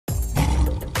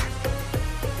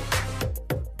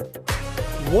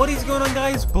What is going on,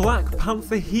 guys?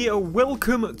 BlackPanthaa here.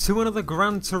 Welcome to another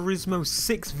Gran Turismo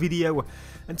 6 video.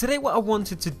 And today what I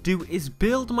wanted to do is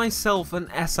build myself an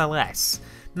SLS.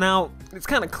 Now, it's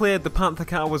kind of clear the Panther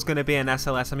car was going to be an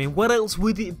SLS. I mean, what else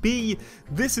would it be?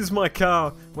 This is my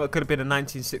car. Well, it could have been a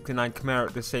 1969 Camaro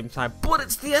at the same time, but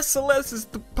it's the SLS, it's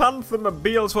the Panther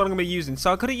Mobile, that's what I'm going to be using.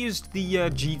 So I could have used the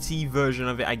GT version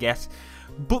of it, I guess.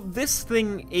 But this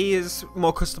thing is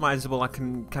more customizable. I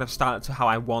can kind of start it to how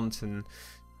I want and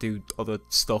do other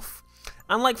stuff.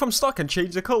 And like from stock and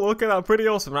change the colour. Look at that, pretty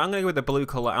awesome. I'm going to go with the blue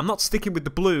colour. I'm not sticking with the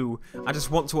blue. I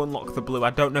just want to unlock the blue. I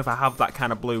don't know if I have that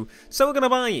kind of blue. So we're going to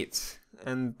buy it.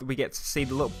 And we get to see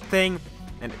the little thing.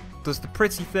 And it does the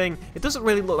pretty thing. It doesn't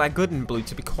really look that good in blue,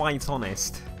 to be quite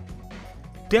honest.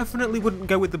 Definitely wouldn't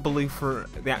go with the blue for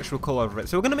the actual colour of it.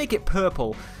 So we're going to make it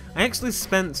purple. I actually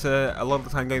spent a lot of the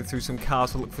time going through some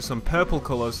cars to look for some purple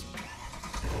colours.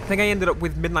 I think I ended up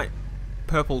with Midnight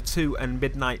Purple 2 and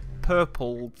Midnight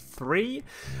Purple 3.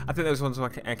 I think those ones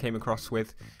I came across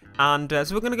with. And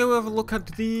so we're going to go have a look at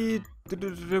the...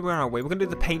 Where are we? We're going to do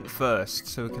the paint first,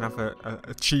 so we can have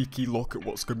a cheeky look at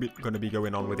what's going to be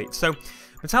going on with it. So,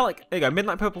 metallic, there you go,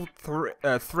 Midnight Purple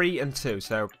 3 and 2,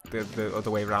 so the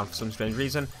other way around for some strange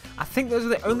reason. I think those are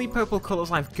the only purple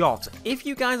colours I've got. If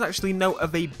you guys actually know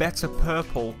of a better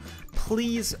purple,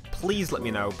 please let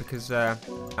me know, because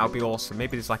that'll be awesome.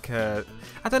 Maybe there's like a...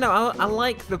 I don't know, I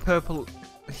like the purple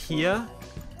here,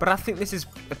 but I think this is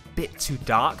a bit too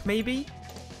dark, maybe?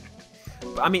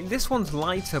 I mean, this one's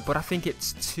lighter, but I think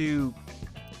it's too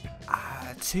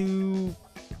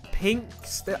pink.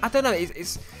 I don't know.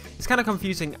 It's kind of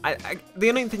confusing. The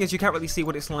only thing is you can't really see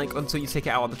what it's like until you take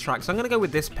it out on the track. So I'm gonna go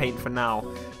with this paint for now,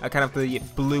 kind of the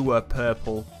bluer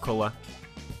purple color,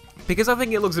 because I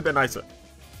think it looks a bit nicer.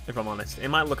 If I'm honest, it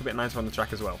might look a bit nicer on the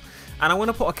track as well. And I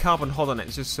want to put a carbon hood on it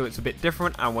just so it's a bit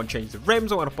different. I want to change the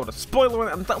rims. I want to put a spoiler on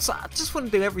it, and I just want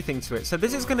to do everything to it. So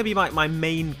this is going to be my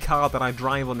main car that I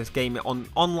drive on this game.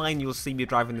 Online, you'll see me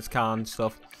driving this car and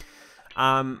stuff. So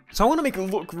I want to make it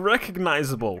look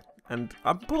recognizable, and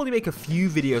I'll probably make a few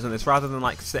videos on this rather than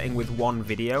like sitting with one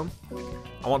video.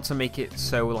 I want to make it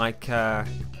so like I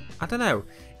don't know.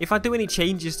 If I do any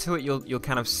changes to it, you'll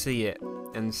kind of see it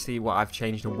and see what I've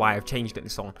changed and why I've changed it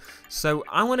and so on. So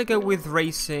I want to go with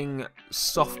racing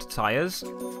soft tyres,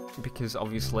 because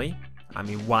obviously, I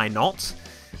mean, why not?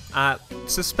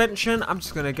 Suspension, I'm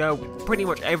just going to go pretty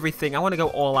much everything. I want to go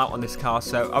all out on this car,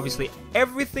 so obviously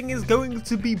everything is going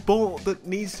to be bought that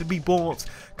needs to be bought,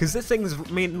 because this thing is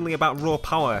mainly about raw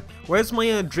power. Whereas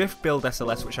my drift build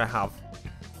SLS, which I have,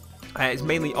 it's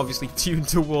mainly obviously tuned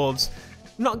towards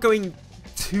not going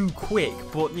too quick,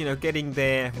 but you know, getting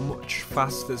there much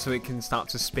faster so it can start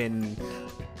to spin,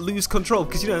 lose control,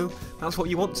 because you know, that's what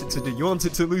you want it to do. You want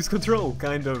it to lose control,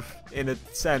 kind of, in a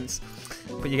sense,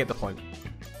 but you get the point.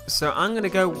 So I'm going to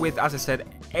go with, as I said,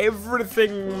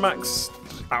 everything maxed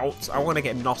out. I want to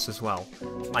get NOS as well.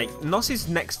 Like, NOS is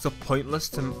next to pointless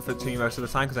to me most of the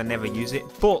time because I never use it,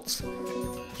 but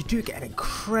you do get an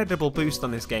incredible boost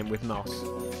on this game with NOS.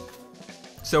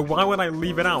 So why would I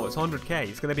leave it out? It's 100k.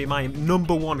 It's going to be my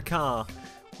 #1 car.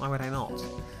 Why would I not?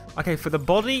 Okay, for the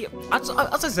body, as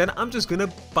I said, I'm just going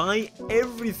to buy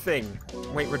everything.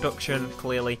 Weight reduction,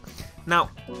 clearly.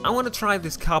 Now, I want to try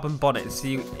this carbon bonnet and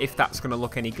see if that's going to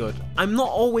look any good. I'm not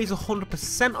always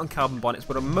 100% on carbon bonnets,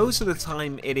 but most of the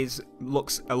time it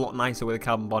looks a lot nicer with a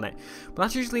carbon bonnet. But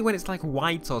that's usually when it's like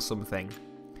white or something.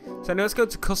 So now let's go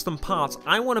to custom parts.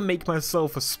 I want to make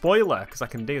myself a spoiler, because I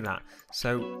can do that.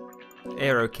 So...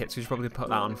 aero kits, we should probably put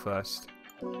that on first.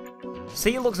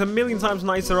 See, it looks a million times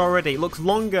nicer already. It looks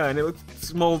longer and it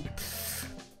looks more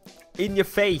in your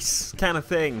face kind of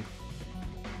thing.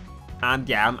 And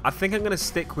yeah, I think I'm going to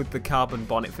stick with the carbon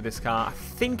bonnet for this car. I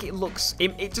think it looks,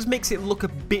 it just makes it look a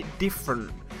bit different.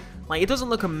 Like, it doesn't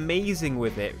look amazing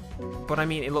with it, but I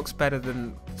mean, it looks better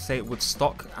than, say, it would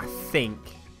stock, I think.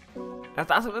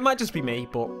 It might just be me,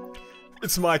 but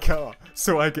it's my car,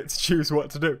 so I get to choose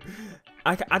what to do.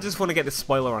 I just want to get the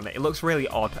spoiler on it. It looks really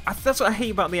odd. That's what I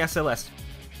hate about the SLS.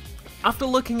 After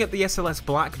looking at the SLS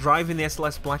Black, driving the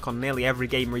SLS Black on nearly every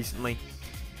game recently,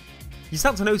 you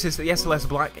start to notice that the SLS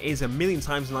Black is a million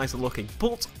times nicer looking.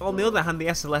 But on the other hand, the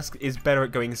SLS is better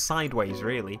at going sideways,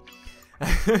 really.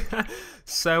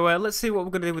 So let's see what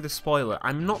we're going to do with the spoiler.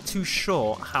 I'm not too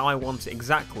sure how I want it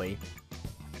exactly.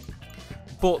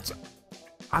 But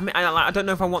I mean, I don't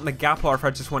know if I want the gap or if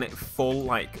I just want it full,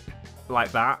 like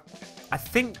that. I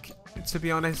think, to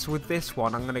be honest, with this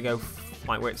one, I'm going to go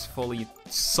like where it's fully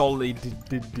solidified,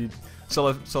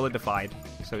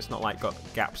 so it's not like got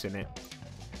gaps in it.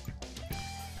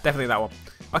 Definitely that one.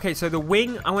 Okay, so the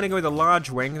wing, I want to go with a large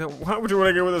wing. Why would you want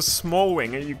to go with a small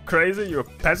wing? Are you crazy? You're a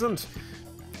peasant?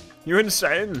 You're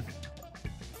insane.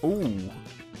 Ooh,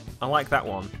 I like that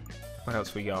one. What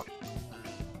else we got?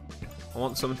 I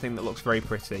want something that looks very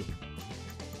pretty.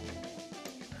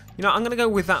 You know, I'm going to go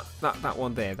with that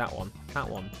one there. That one.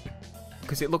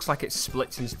 Because it looks like it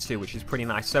splits into two, which is pretty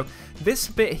nice. So this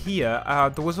bit here,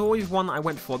 there was always one that I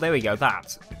went for. There we go,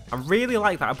 that. I really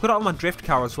like that. I put it on my drift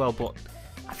car as well, but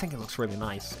I think it looks really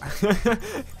nice.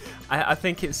 I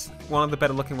think it's one of the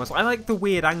better looking ones. I like the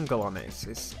weird angle on it.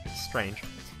 It's strange.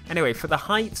 Anyway, for the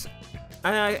height,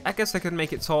 I guess I could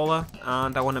make it taller,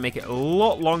 and I want to make it a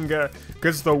lot longer,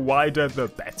 because the wider the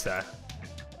better.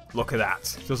 Look at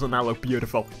that. Doesn't that look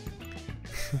beautiful?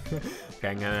 Okay,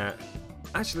 I'm gonna...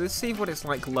 Actually, let's see what it's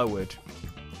like lowered.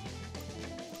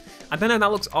 I don't know,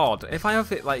 that looks odd. If I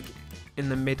have it like in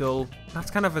the middle,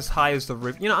 that's kind of as high as the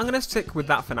roof. You know, I'm gonna stick with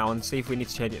that for now and see if we need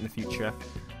to change it in the future.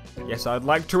 Yes, I'd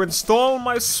like to install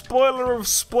my spoiler of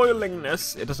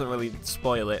spoilingness. It doesn't really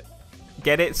spoil it.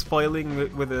 Get it?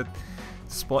 Spoiling with a...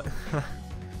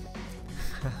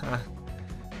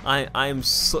 I am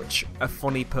such a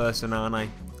funny person, aren't I?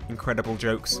 Incredible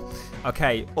jokes.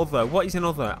 Okay, other. What is in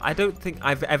other? I don't think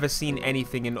I've ever seen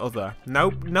anything in other.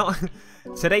 Nope, not...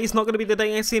 Today's not going to be the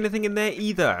day I see anything in there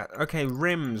either. Okay,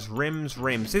 rims.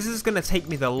 This is going to take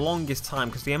me the longest time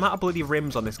because the amount of bloody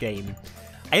rims on this game.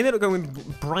 I ended up going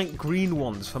with bright green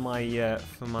ones for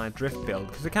my drift build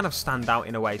because they kind of stand out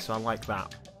in a way, so I like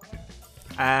that.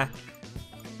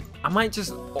 I might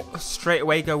just straight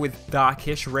away go with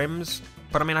darkish rims,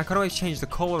 but I mean I could always change the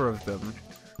colour of them.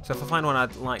 So if I find one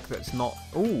I'd like that's not...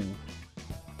 Ooh.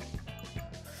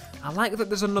 I like that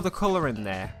there's another colour in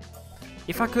there.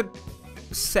 If I could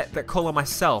set that colour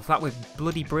myself, that would be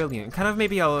bloody brilliant. Kind of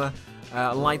maybe a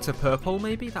lighter purple,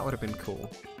 maybe? That would have been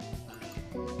cool.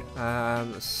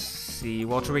 Let's see,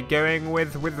 what are we going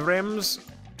with rims?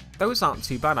 Those aren't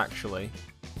too bad, actually.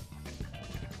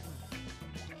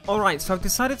 Alright, so I've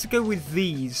decided to go with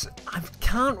these. I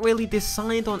can't really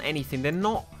decide on anything.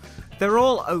 They're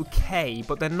all okay,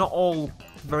 but they're not all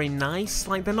very nice.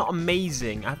 Like, they're not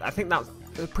amazing. I think that's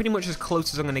pretty much as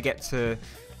close as I'm going to get to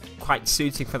quite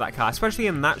suiting for that car. Especially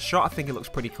in that shot, I think it looks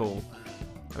pretty cool.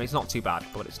 I mean, it's not too bad,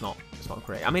 but it's not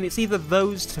great. I mean, it's either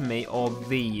those to me or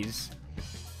these,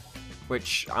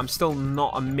 which I'm still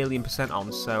not 1,000,000%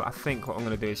 on. So I think what I'm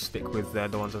going to do is stick with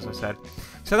the ones as I said.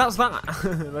 So that's that.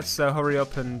 Let's hurry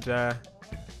up and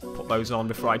put those on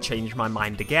before I change my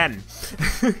mind again.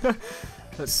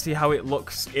 Let's see how it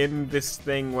looks in this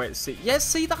thing where it's... Yes,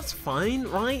 see, that's fine,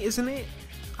 right? Isn't it?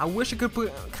 I wish I could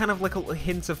put kind of like a little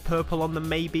hint of purple on them,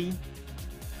 maybe.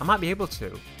 I might be able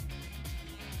to.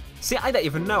 See, I don't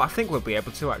even know. I think we'll be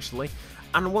able to, actually.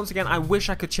 And once again, I wish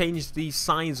I could change the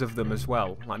size of them as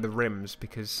well, like the rims,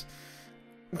 because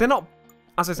they're not,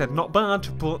 as I said, not bad,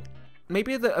 but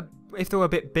maybe if they were a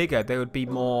bit bigger, they would be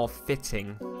more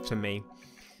fitting to me.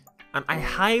 And I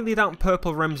highly doubt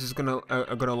purple rims are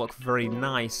gonna look very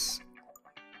nice.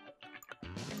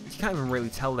 You can't even really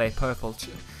tell they're purple.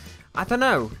 I don't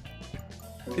know.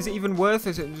 Is it even worth it?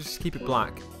 Is it just keep it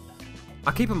black?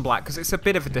 I'll keep them black because it's a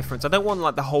bit of a difference. I don't want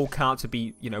like the whole car to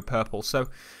be, you know, purple. So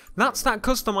that's that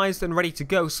customized and ready to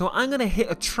go. So I'm gonna hit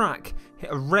a track, hit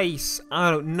a race.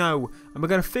 I don't know, and we're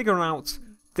gonna figure out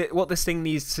what this thing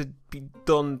needs to be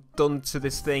done to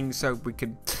this thing so we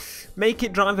can make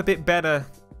it drive a bit better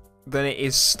than it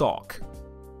is stock.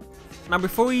 Now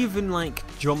before we even like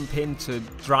jump into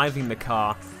driving the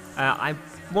car, I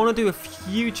want to do a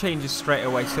few changes straight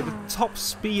away. So the top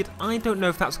speed, I don't know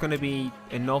if that's going to be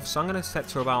enough, so I'm going to set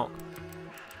to about,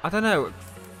 I don't know,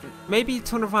 maybe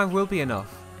 205 will be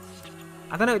enough.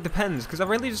 I don't know, it depends, because I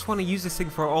really just want to use this thing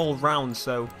for all round,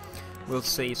 so we'll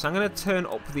see. So I'm going to turn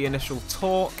up the initial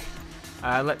torque.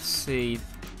 Let's see,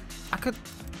 I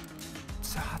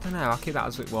don't know, I'll keep that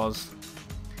as it was.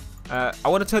 I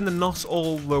want to turn the NOS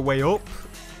all the way up.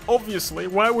 Obviously,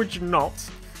 why would you not?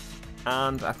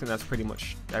 And I think that's pretty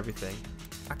much everything.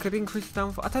 I could increase the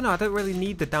downforce. I don't know, I don't really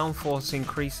need the downforce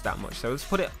increase that much. So let's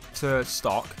put it to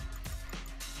stock.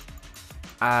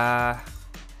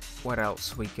 What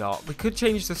else we got? We could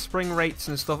change the spring rates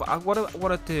and stuff. What I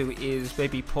want to do is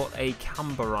maybe put a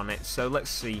camber on it. So let's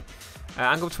see.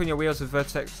 Angle between your wheels, the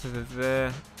vertex to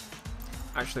the...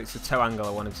 Actually, it's the toe angle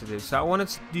I wanted to do. So I wanted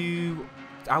to do...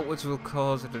 Outwards will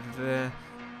cause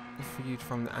viewed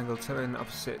from the angle toe and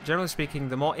opposite. Generally speaking,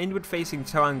 the more inward-facing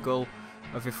toe angle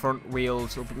of your front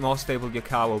wheels, the more stable your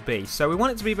car will be. So we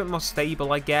want it to be a bit more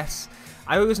stable, I guess.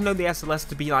 I always know the SLS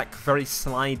to be like very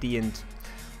slidey and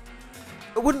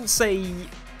I wouldn't say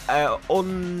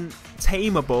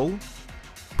untameable,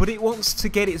 but it wants to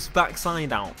get its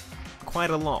backside out quite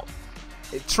a lot.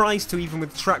 It tries to, even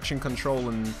with traction control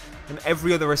and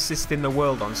every other assist in the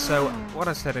world on. So what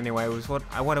I said anyway was what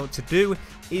I wanted to do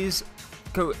is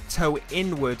go toe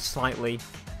inward slightly,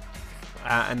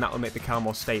 and that will make the car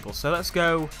more stable. So let's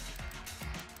go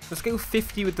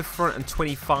 50 with the front and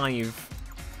 25.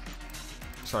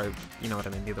 Sorry, you know what I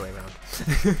mean, the other way around.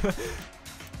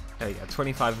 There you go,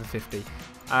 25 and 50.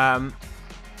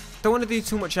 Don't want to do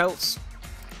too much else.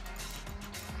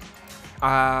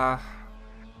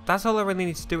 That's all I really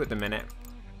need to do at the minute.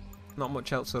 Not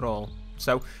much else at all.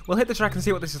 So we'll hit the track and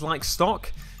see what this is like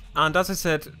stock. And as I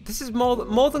said, this is more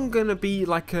than going to be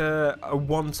like a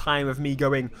one time of me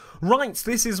going, right,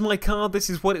 this is my car, this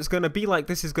is what it's going to be like.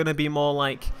 This is going to be more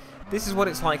like, this is what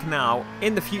it's like now.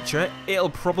 In the future, it'll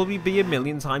probably be a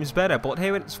million times better. But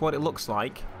here it's what it looks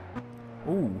like.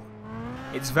 Ooh,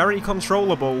 it's very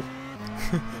controllable.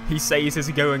 He says as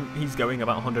he's going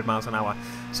about 100 miles an hour.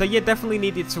 So yeah, definitely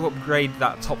needed to upgrade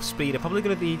that top speed. I'm probably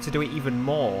going to need to do it even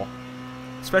more,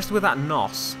 especially with that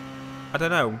NOS. I don't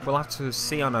know, we'll have to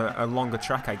see on a longer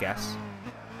track, I guess.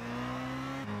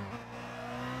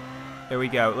 There we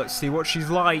go, let's see what she's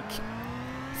like.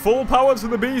 Full power to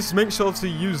the beast, make sure to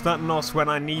use that NOS when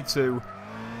I need to.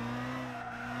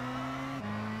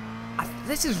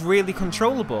 This is really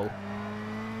controllable.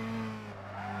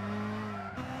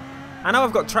 I know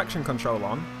I've got traction control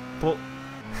on, but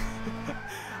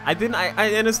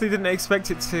I honestly didn't expect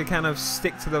it to kind of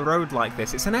stick to the road like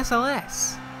this. It's an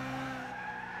SLS.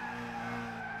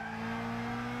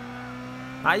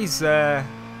 That is,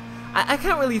 I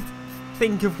can't really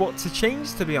think of what to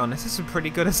change, to be honest. This is pretty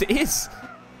good as it is.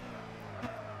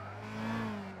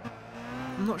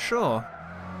 I'm not sure.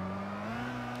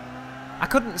 I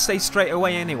couldn't say straight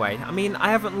away anyway. I mean, I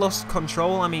haven't lost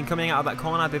control. I mean, coming out of that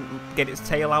corner, I didn't get its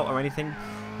tail out or anything.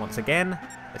 Once again,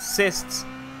 assists.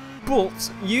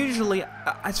 But usually,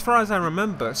 as far as I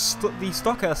remember, the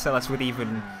stock SLS would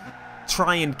even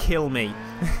try and kill me.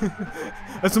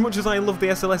 As much as I love the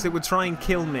SLS, it would try and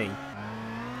kill me.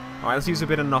 Alright, let's use a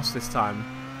bit of NOS this time.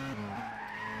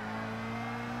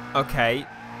 Okay.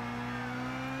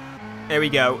 Here we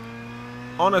go.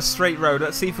 On a straight road.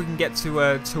 Let's see if we can get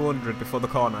to 200 before the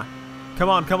corner. Come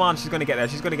on, come on. She's going to get there.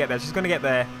 She's going to get there. She's going to get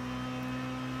there.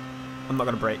 I'm not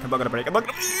going to brake. I'm not going to brake. I'm not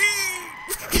going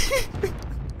to...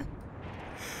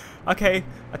 Okay.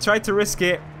 I tried to risk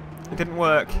it. It didn't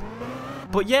work.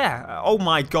 But yeah. Oh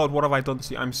my god. What have I done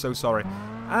to you? I'm so sorry.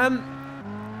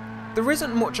 There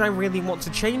isn't much I really want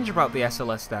to change about the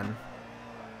SLS then.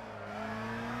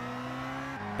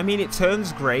 I mean, it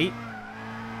turns great.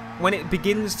 When it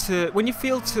begins to, when you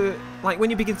begin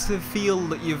to feel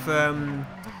that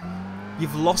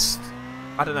you've lost,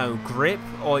 I don't know, grip,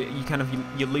 or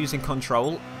you're losing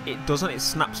control, it doesn't. It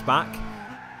snaps back.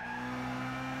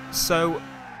 So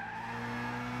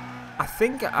I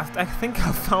think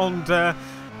I've found a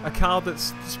car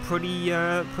that's pretty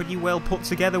well put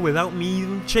together without me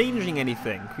even changing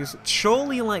anything. Because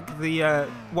surely, like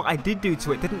what I did do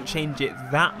to it didn't change it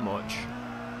that much.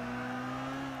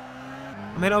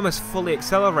 I mean, I almost fully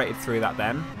accelerated through that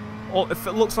then. Or if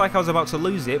it looks like I was about to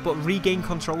lose it, but regain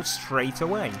control straight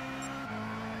away.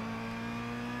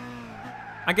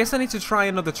 I guess I need to try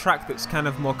another track that's kind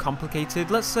of more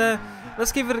complicated. Let's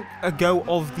give it a go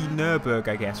of the Nürburg,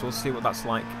 I guess. We'll see what that's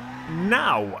like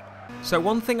now. So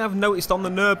one thing I've noticed on the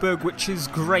Nürburg, which is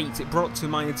great, it brought to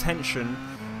my attention,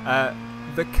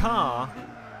 the car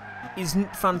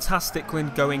isn't fantastic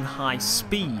when going high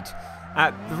speed.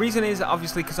 The reason is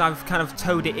obviously because I've kind of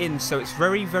towed it in, so it's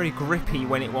very, very grippy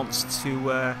when it wants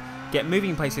to get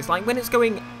moving places. Like when it's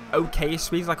going okay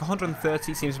speeds, like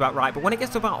 130 seems about right, but when it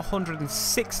gets to about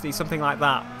 160, something like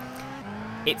that,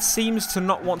 it seems to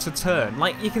not want to turn.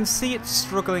 Like you can see it's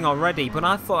struggling already, but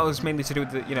I thought it was mainly to do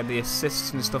with the, the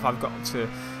assists and stuff I've got to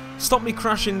stop me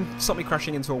crashing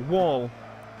into a wall.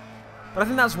 But I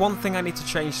think that's one thing I need to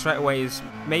change straight away, is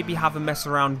maybe have a mess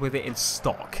around with it in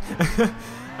stock.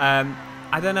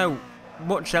 I don't know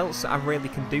much else I really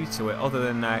can do to it other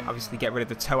than obviously get rid of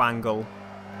the toe angle.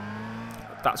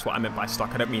 That's what I meant by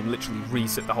stock. I don't mean literally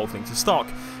reset the whole thing to stock,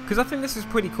 because I think this is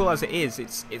pretty cool as it is.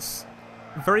 It's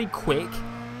very quick.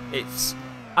 It's,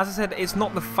 as I said, it's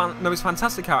not the most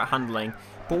fantastic car at handling,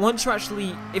 but once you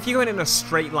actually, if you're going in a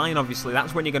straight line, obviously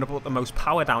that's when you're going to put the most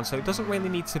power down. So it doesn't really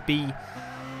need to be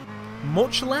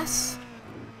much less.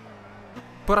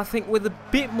 But I think with a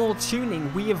bit more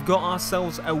tuning, we have got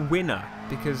ourselves a winner,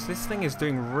 because this thing is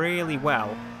doing really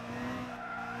well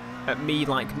at me,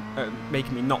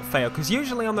 making me not fail. Because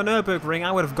usually on the Nürburgring,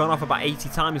 I would have gone off about 80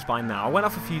 times by now. I went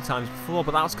off a few times before,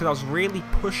 but that was because I was really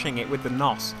pushing it with the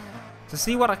NOS to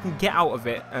see what I can get out of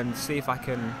it and see if I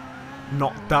can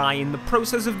not die in the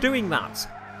process of doing that.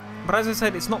 But as I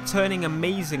said, it's not turning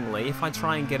amazingly. If I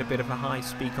try and get a bit of a high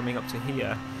speed coming up to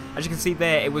here, as you can see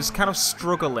there, it was kind of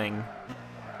struggling.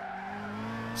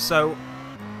 So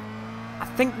I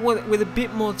think with a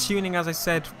bit more tuning, as I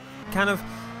said, kind of,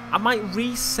 I might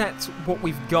reset what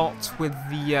we've got with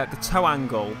the toe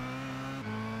angle.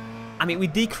 I mean, we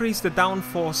decreased the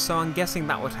downforce, so I'm guessing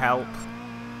that would help.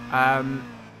 And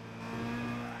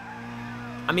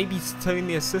maybe turning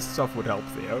the assists off would help,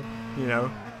 Theo, you know.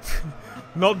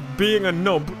 Not being a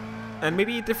nub. And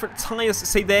maybe different tyres.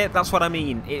 See there, that's what I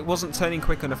mean. It wasn't turning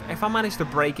quick enough. If I managed to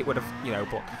brake, it would have, you know,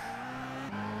 but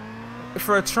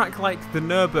for a track like the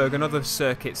Nürburgring and other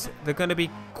circuits, they're going to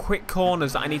be quick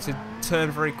corners that I need to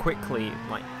turn very quickly,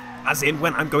 like, as in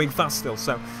when I'm going fast still.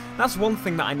 So that's one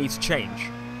thing that I need to change.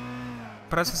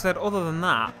 But as I said, other than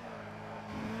that,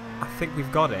 I think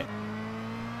we've got it.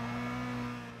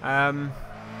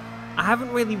 I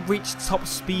haven't really reached top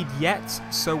speed yet,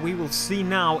 so we will see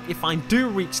now if I do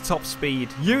reach top speed.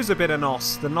 Use a bit of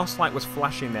NOS. The NOS light was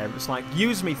flashing there. It was like,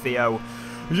 use me, Theo.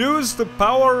 Use the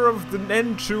power of the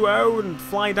N2O and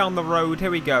fly down the road.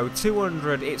 Here we go,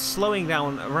 200. It's slowing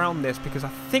down around this because I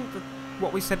think that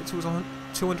what we set it to was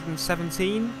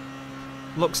 217.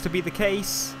 Looks to be the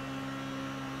case.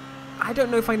 I don't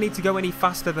know if I need to go any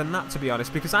faster than that, to be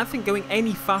honest, because I think going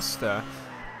any faster,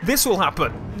 this will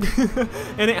happen.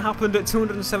 And it happened at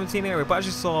 217 area, but as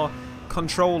you saw,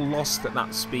 control lost at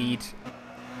that speed.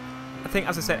 I think,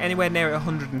 as I said, anywhere near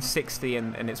 160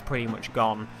 and it's pretty much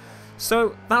gone.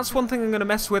 So that's one thing I'm going to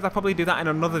mess with. I'll probably do that in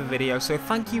another video. So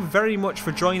thank you very much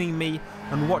for joining me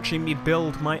and watching me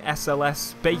build my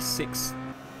SLS basic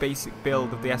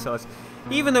build of the SLS.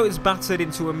 Even though it's battered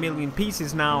into a million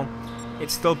pieces now,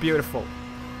 it's still beautiful.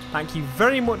 Thank you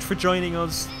very much for joining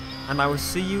us, and I will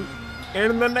see you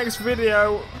in the next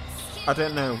video. I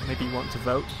don't know, maybe you want to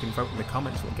vote? You can vote in the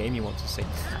comments what game you want to see.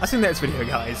 I'll see you in the next video,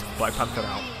 guys. BlackPanthaa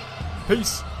out.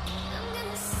 Peace.